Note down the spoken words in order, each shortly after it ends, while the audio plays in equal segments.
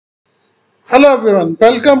Hello everyone,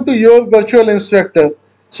 welcome to your virtual instructor.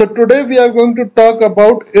 So today we are going to talk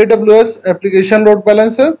about AWS application load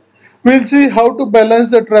balancer. We'll see how to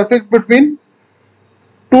balance the traffic between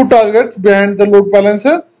two targets behind the load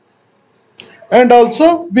balancer, and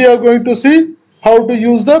also we are going to see how to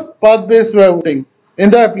use the path-based routing in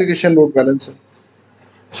the application load balancer.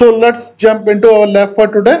 So let's jump into our lab for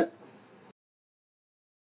today.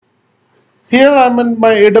 Here I am in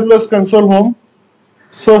my AWS console home.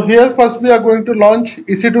 So here first we are going to launch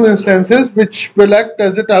EC2 instances which will act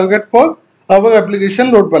as a target for our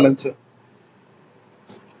application load balancer.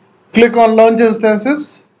 Click on launch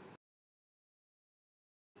instances,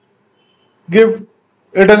 give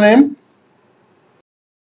it a name.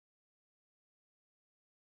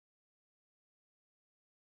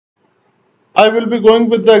 I will be going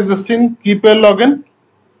with the existing key pair login.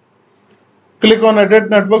 Click on edit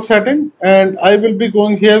network setting and I will be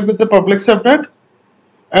going here with the public subnet,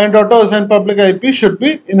 and auto assign public IP should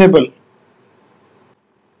be enabled.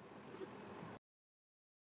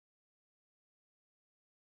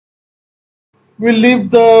 We'll leave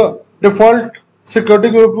the default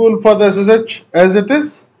security group rule for the SSH as it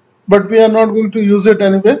is, but we are not going to use it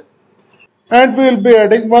anyway. And we will be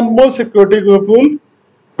adding one more security group rule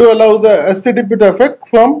to allow the HTTP traffic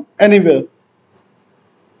from anywhere.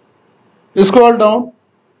 Scroll down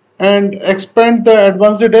and expand the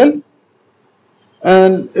advanced detail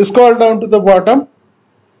and scroll down to the bottom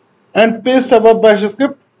and paste our bash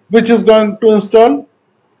script which is going to install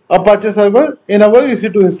Apache server in our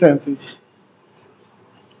EC2 instances.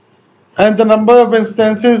 And the number of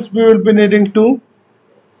instances we will be needing 2,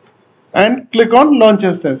 and click on launch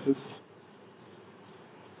instances.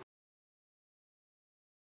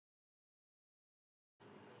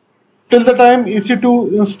 Till the time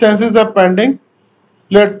EC2 instances are pending,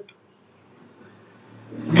 let's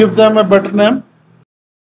give them a better name.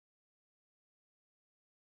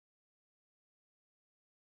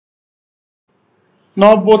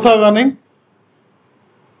 Now both are running.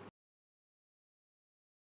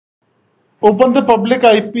 Open the public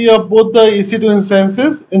IP of both the EC2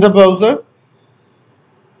 instances in the browser,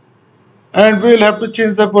 and we will have to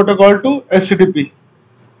change the protocol to HTTP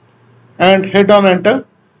and hit on enter.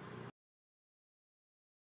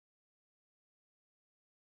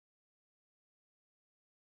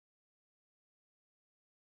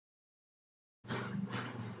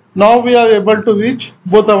 Now we are able to reach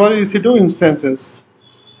both our EC2 instances.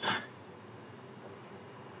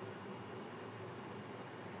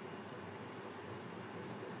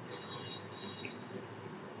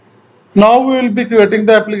 Now we will be creating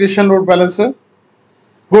the application load balancer.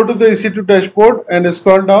 Go to the EC2 dashboard and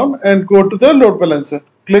scroll down and go to the load balancer.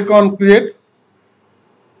 Click on create.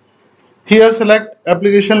 Here select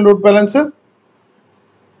application load balancer.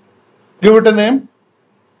 Give it a name.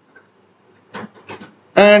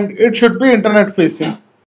 And it should be internet facing.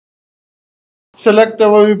 Select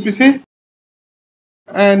our VPC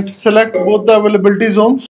and select both the availability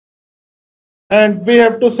zones. And we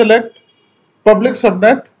have to select public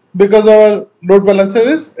subnet because our load balancer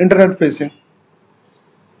is internet facing.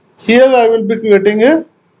 Here I will be creating a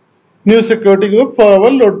new security group for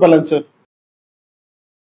our load balancer.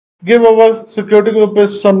 Give our security group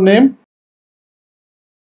some name,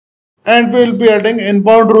 and we will be adding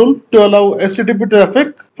inbound rule to allow HTTP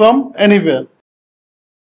traffic from anywhere.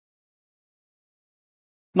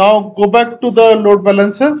 Now go back to the load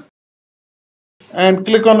balancer and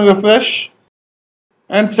click on refresh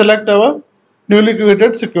and select our newly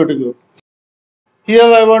created security group. Here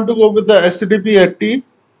I want to go with the HTTP at T,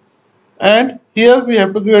 and here we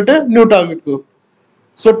have to create a new target group.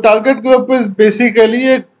 So target group is basically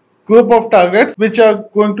a group of targets which are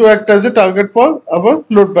going to act as a target for our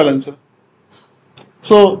load balancer.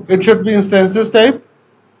 So it should be instances type.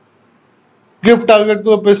 Give target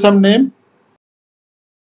group some name.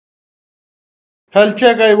 Health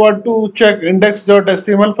check, I want to check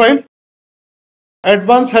index.html file.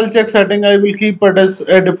 Advanced health check setting I will keep it as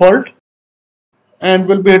a default and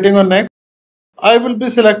will be hitting on next. I will be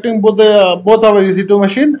selecting both our EC2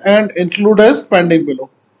 machine and include as pending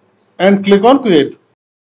below and click on create.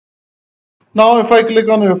 Now if I click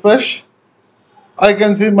on refresh, I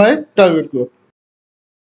can see my target group.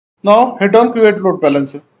 Now hit on create load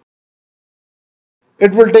balancer.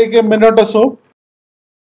 It will take a minute or so.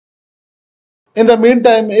 In the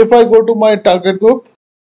meantime, if I go to my target group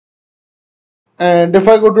and if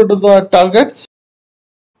I go to the targets,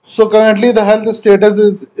 so currently the health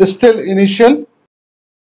status is still initial.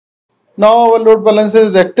 Now our load balancer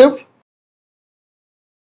is active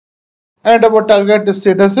and our target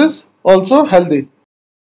status is also healthy.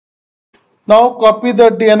 Now copy the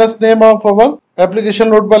DNS name of our application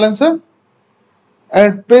load balancer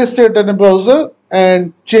and paste it in a browser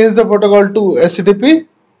and change the protocol to HTTP,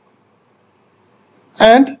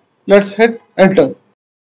 and let's hit enter.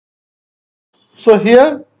 So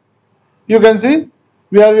here you can see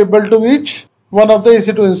we are able to reach one of the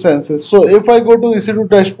EC2 instances. So if I go to EC2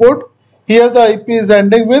 dashboard, here the IP is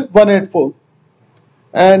ending with 184,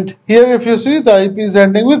 and here if you see the IP is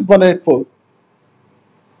ending with 184.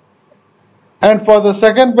 And for the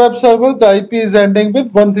second web server, the IP is ending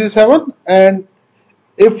with 137, and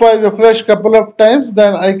if I refresh couple of times,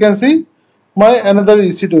 then I can see my another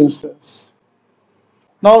EC2 instance.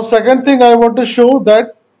 Now second thing I want to show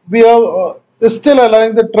that we are still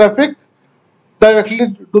allowing the traffic directly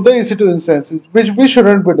to the EC2 instances, which we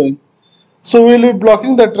shouldn't be doing. So we will be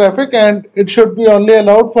blocking the traffic, and it should be only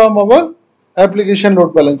allowed from our application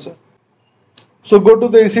load balancer. So go to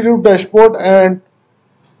the EC2 dashboard and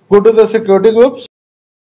go to the security groups.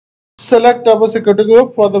 Select our security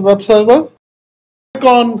group for the web server.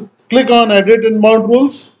 Click on edit and mount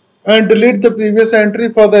rules and delete the previous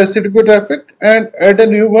entry for the HTTP traffic and add a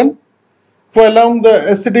new one for allowing the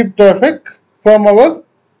HTTP traffic from our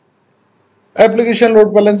application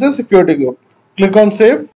load balancer security group. Click on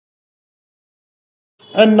save,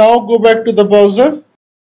 and now go back to the browser,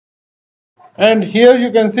 and here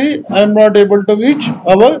you can see I am not able to reach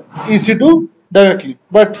our EC2 directly,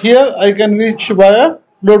 but here I can reach via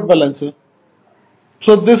load balancer.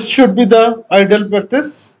 So this should be the ideal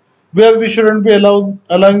practice where we shouldn't be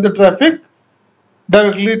allowing the traffic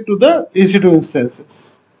directly to the EC2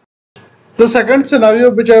 instances. The second scenario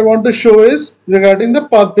which I want to show is regarding the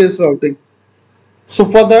path-based routing. So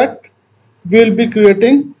for that, we will be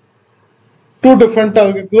creating two different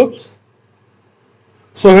target groups.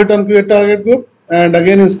 So hit on create target group, and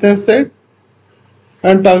again instance type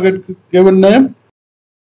and target given name.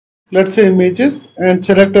 Let's say images, and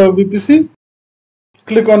select our VPC.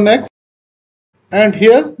 Click on next, and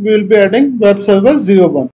here we will be adding web server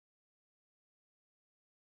 01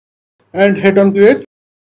 and hit on create.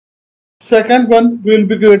 Second one we will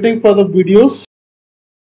be creating for the videos.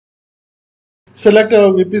 Select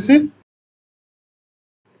our VPC,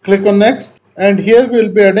 click on next, and here we will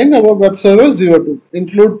be adding our web server 02.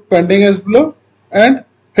 Include pending as below and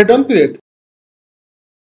hit on create.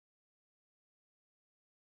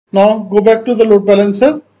 Now go back to the load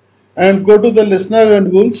balancer and go to the listener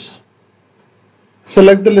and rules.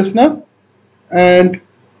 Select the listener and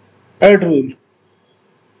add rule.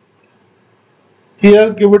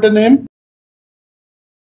 Here give it a name.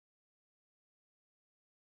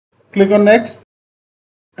 Click on next,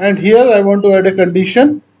 and here I want to add a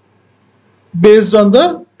condition based on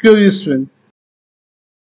the query string.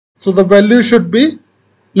 So the value should be,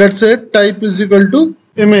 let's say, type is equal to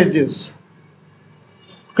images.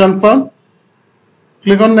 Confirm.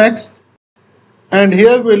 Click on next, and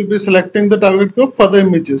here we will be selecting the target group for the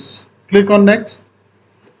images. Click on next.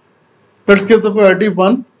 Let's give the priority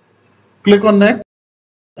 1. Click on next,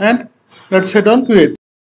 and let's hit on create.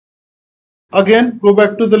 Again go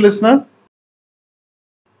back to the listener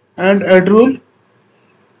and add rule.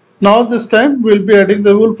 Now this time we will be adding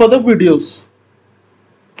the rule for the videos.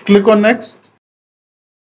 Click on next.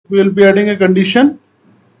 We will be adding a condition.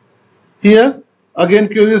 Here again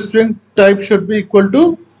query string type should be equal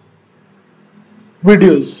to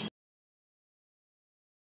videos.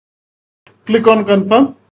 Click on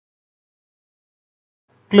confirm.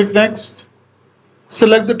 Click next.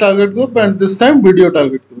 Select the target group, and this time video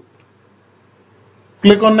target group.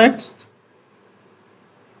 Click on next.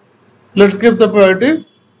 Let's give the priority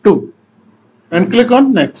 2 and click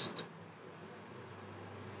on next,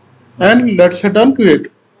 and let's hit on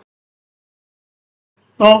create.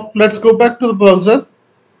 Now let's go back to the browser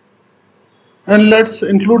and let's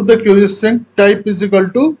include the query string type is equal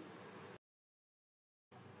to,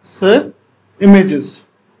 say, images.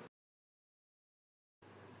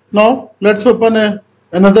 Now let's open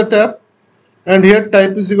another tab, and here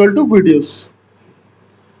type is equal to videos,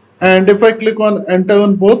 and if I click on enter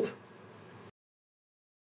on both,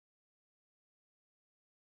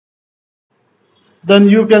 then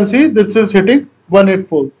you can see this is hitting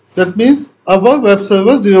 184. That means our web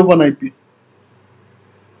server 01 IP.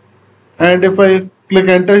 And if I click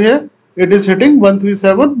enter here, it is hitting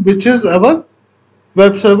 137, which is our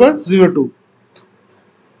web server 02.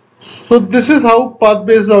 So this is how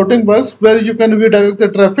path-based routing works, where you can redirect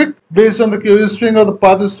the traffic based on the query string or the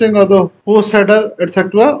path string or the host header,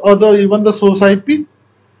 etc., or even the source IP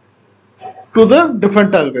to the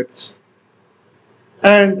different targets.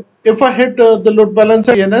 And if I hit the load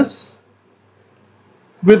balancer DNS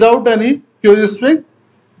without any query string,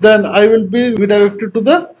 then I will be redirected to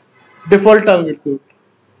the default target group.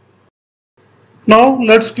 Now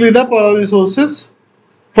let's clean up our resources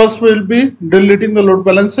First we'll be deleting the load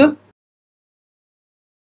balancer,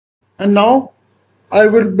 and now I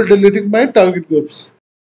will be deleting my target groups.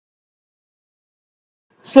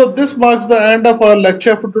 So this marks the end of our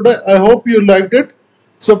lecture for today. I hope you liked it.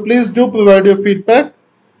 So please do provide your feedback.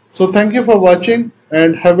 So thank you for watching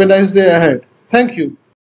and have a nice day ahead. Thank you.